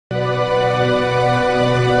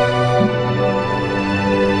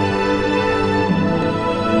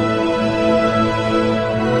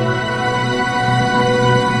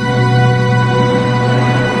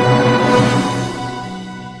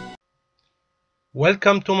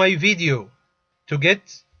Welcome to my video. To get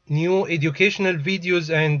new educational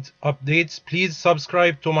videos and updates, please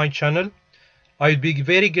subscribe to my channel. I'd be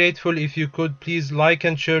very grateful if you could please like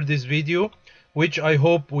and share this video, which I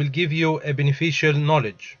hope will give you a beneficial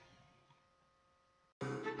knowledge.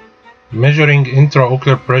 Measuring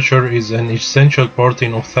intraocular pressure is an essential part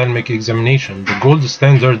in ophthalmic examination. The gold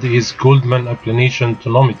standard is Goldmann Applanation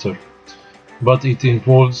tonometer, but it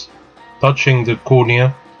involves touching the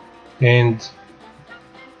cornea and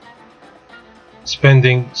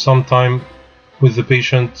spending some time with the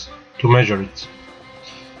patient to measure it.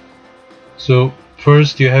 So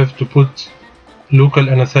first you have to put local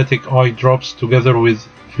anesthetic eye drops together with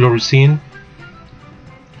fluorescein,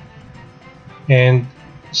 and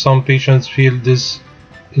some patients feel this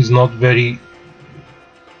is not very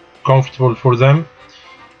comfortable for them.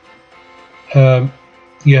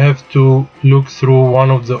 You have to look through one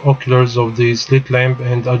of the oculars of the slit lamp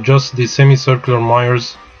and adjust the semicircular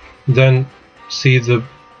mirrors, then see the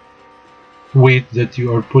weight that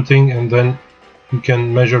you are putting, and then you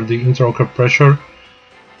can measure the intraocular pressure.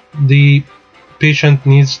 The patient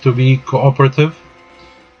needs to be cooperative,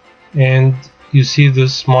 and you see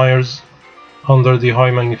this mirrors under the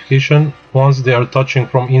high magnification. Once they are touching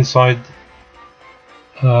from inside,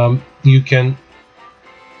 you can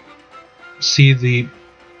see the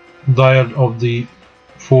dial of the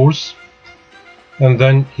force, and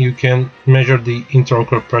then you can measure the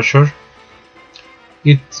intraocular pressure.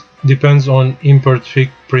 It depends on Imbert-Fick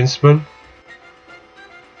principle.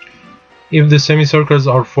 If the semicircles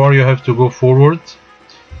are far, you have to go forward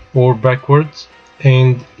or backwards,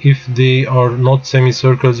 and if they are not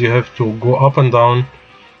semicircles, you have to go up and down,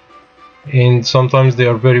 and sometimes they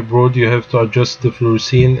are very broad, you have to adjust the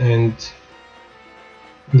fluorescein, and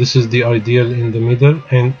this is the ideal in the middle.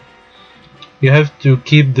 And you have to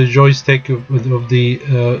keep the joystick of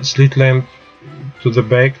the slit lamp to the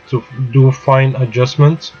back to do fine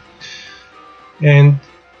adjustments. And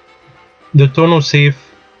the tonosafe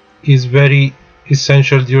is very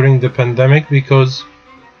essential during the pandemic because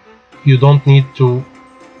you don't need to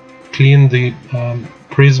clean the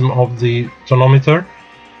prism of the tonometer,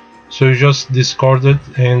 so you just discard it,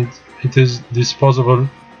 and it is disposable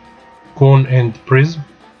cone and prism,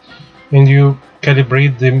 and you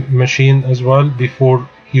calibrate the machine as well before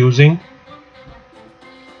using.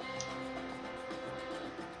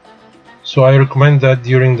 So I recommend that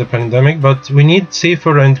during the pandemic, but we need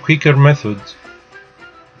safer and quicker methods.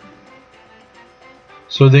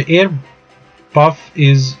 So the Airpuff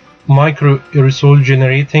is microaerosol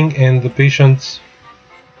generating, and the patients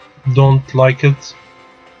don't like it.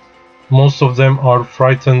 Most of them are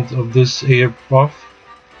frightened of this Airpuff.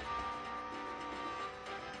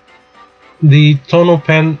 The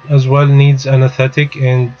Tonopen as well needs anesthetic,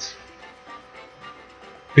 and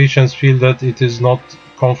patients feel that it is not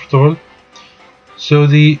comfortable. So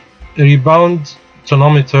the rebound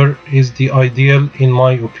tonometer is the ideal in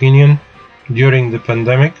my opinion during the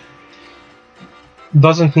pandemic.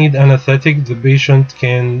 Doesn't need anesthetic, the patient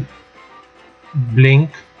can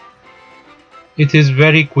blink. It is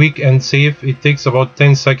very quick and safe. It takes about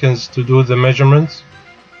 10 seconds to do the measurements.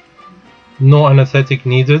 No anesthetic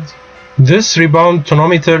needed. This rebound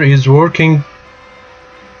tonometer is working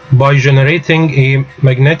by generating a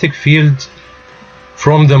magnetic field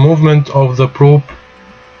from the movement of the probe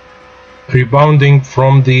rebounding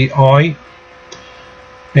from the eye,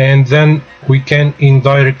 and then we can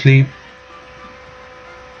indirectly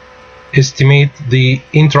estimate the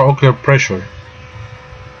intraocular pressure.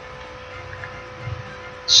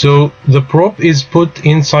 So the probe is put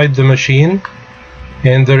inside the machine,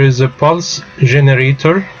 and there is a pulse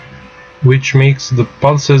generator which makes the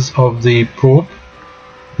pulses of the probe.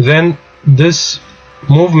 Then this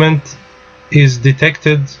movement is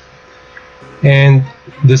detected and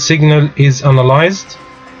the signal is analyzed.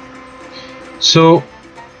 So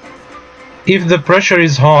if the pressure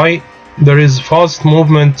is high, there is fast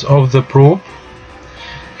movement of the probe,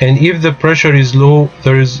 and if the pressure is low,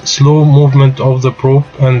 there is slow movement of the probe,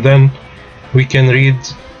 and then we can read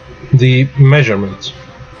the measurement.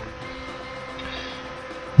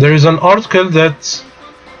 There is an article that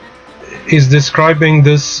is describing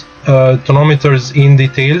this tonometers in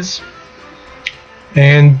details,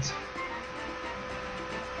 and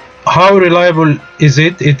how reliable is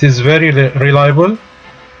it? It is very reliable,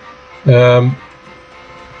 and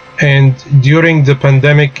during the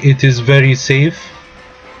pandemic it is very safe.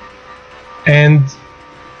 And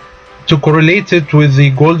to correlate it with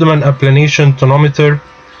the Goldmann Applanation tonometer,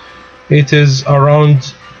 it is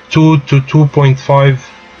around 2 to 2.5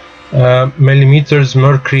 millimeters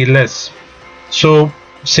mercury less. So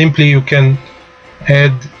simply you can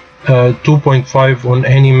add 2.5 on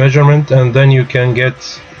any measurement, and then you can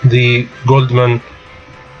get the Goldmann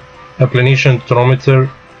Applanation tonometer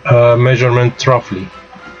measurement roughly.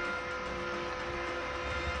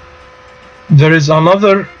 There is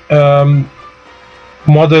another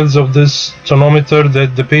models of this tonometer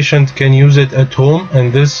that the patient can use it at home,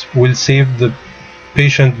 and this will save the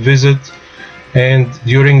patient visit, and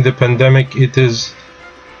during the pandemic it is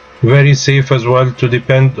very safe as well to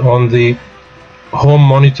depend on the home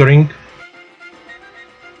monitoring.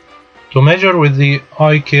 To measure with the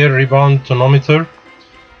icare rebound tonometer,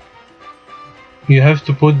 you have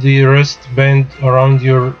to put the wristband around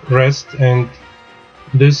your wrist, and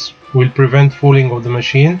this will prevent falling of the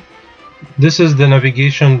machine. This is the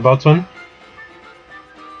navigation button.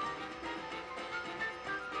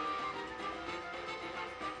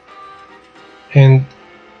 And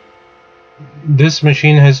this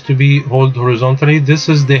machine has to be held horizontally. This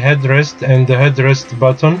is the headrest and the headrest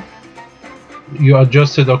button. You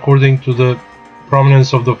adjust it according to the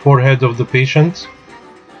prominence of the forehead of the patient.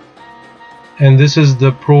 And this is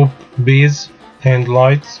the probe base and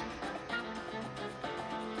lights.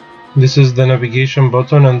 This is the navigation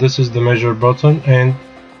button, and this is the measure button. And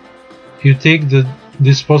you take the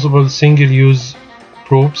disposable single-use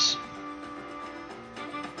probes.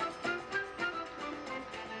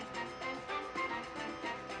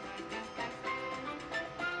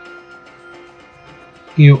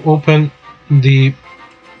 You open the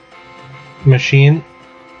machine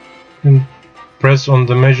and press on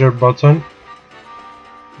the measure button,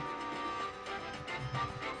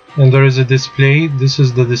 and there is a display. This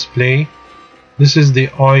is the display. This is the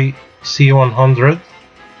IC100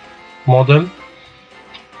 model,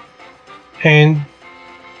 and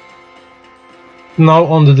now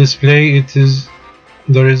on the display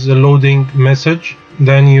there is a loading message.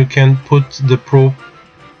 Then you can put the probe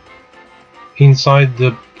inside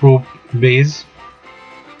the probe base.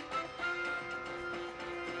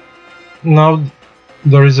 Now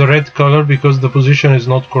there is a red color because the position is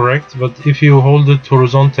not correct, but if you hold it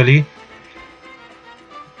horizontally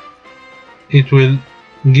it will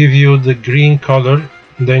give you the green color.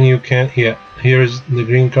 Then you can, here is the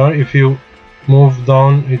green color. If you move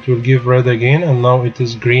down it will give red again, and now it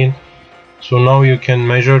is green. So now you can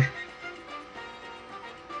measure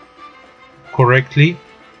correctly.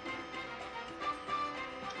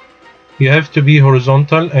 You have to be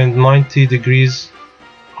horizontal and 90 degrees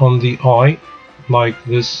on the eye, like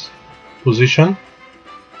this position.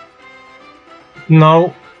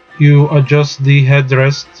 Now you adjust the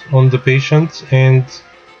headrest on the patient, and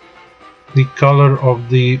the color of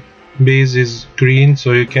the base is green,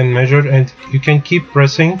 so you can measure, and you can keep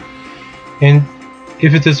pressing, and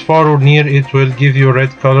if it is far or near it will give you a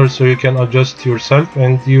red color, so you can adjust yourself.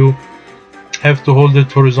 And you have to hold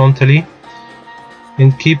it horizontally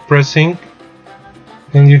and keep pressing,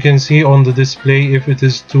 and you can see on the display if it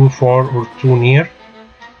is too far or too near,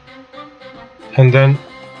 and then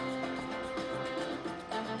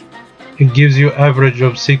it gives you average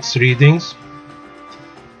of 6 readings.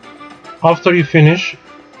 After you finish,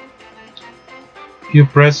 you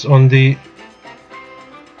press on the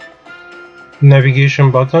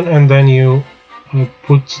navigation button, and then you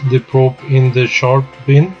put the probe in the sharp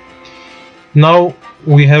bin. Now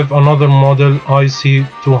we have another model,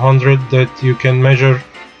 IC200, that you can measure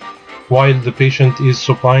while the patient is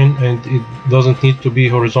supine, and it doesn't need to be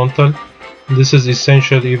horizontal. This is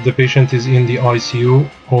essential if the patient is in the ICU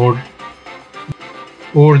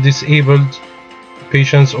or disabled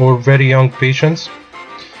patients or very young patients.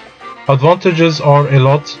 Advantages are a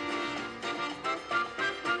lot.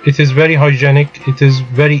 It is very hygienic, it is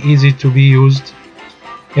very easy to be used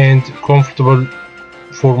and comfortable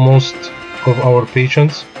for most of our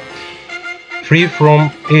patients. Free from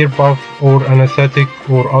Airpuff or anaesthetic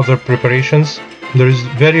or other preparations. There is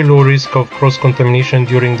very low risk of cross-contamination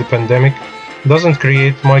during the pandemic. Doesn't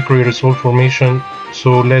create microaerosol formation,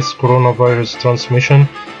 so less coronavirus transmission.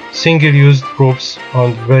 Single-used probes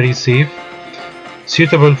and very safe.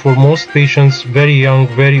 Suitable for most patients, very young,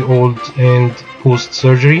 very old, and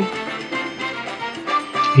post-surgery.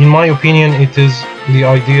 In my opinion, it is the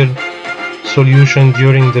ideal solution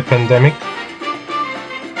during the pandemic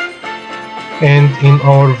and in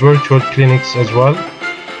our virtual clinics as well.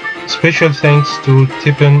 Special thanks to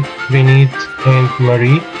Tippen, Vinit, and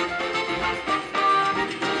Marie.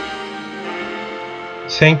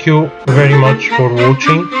 Thank you very much for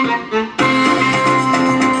watching.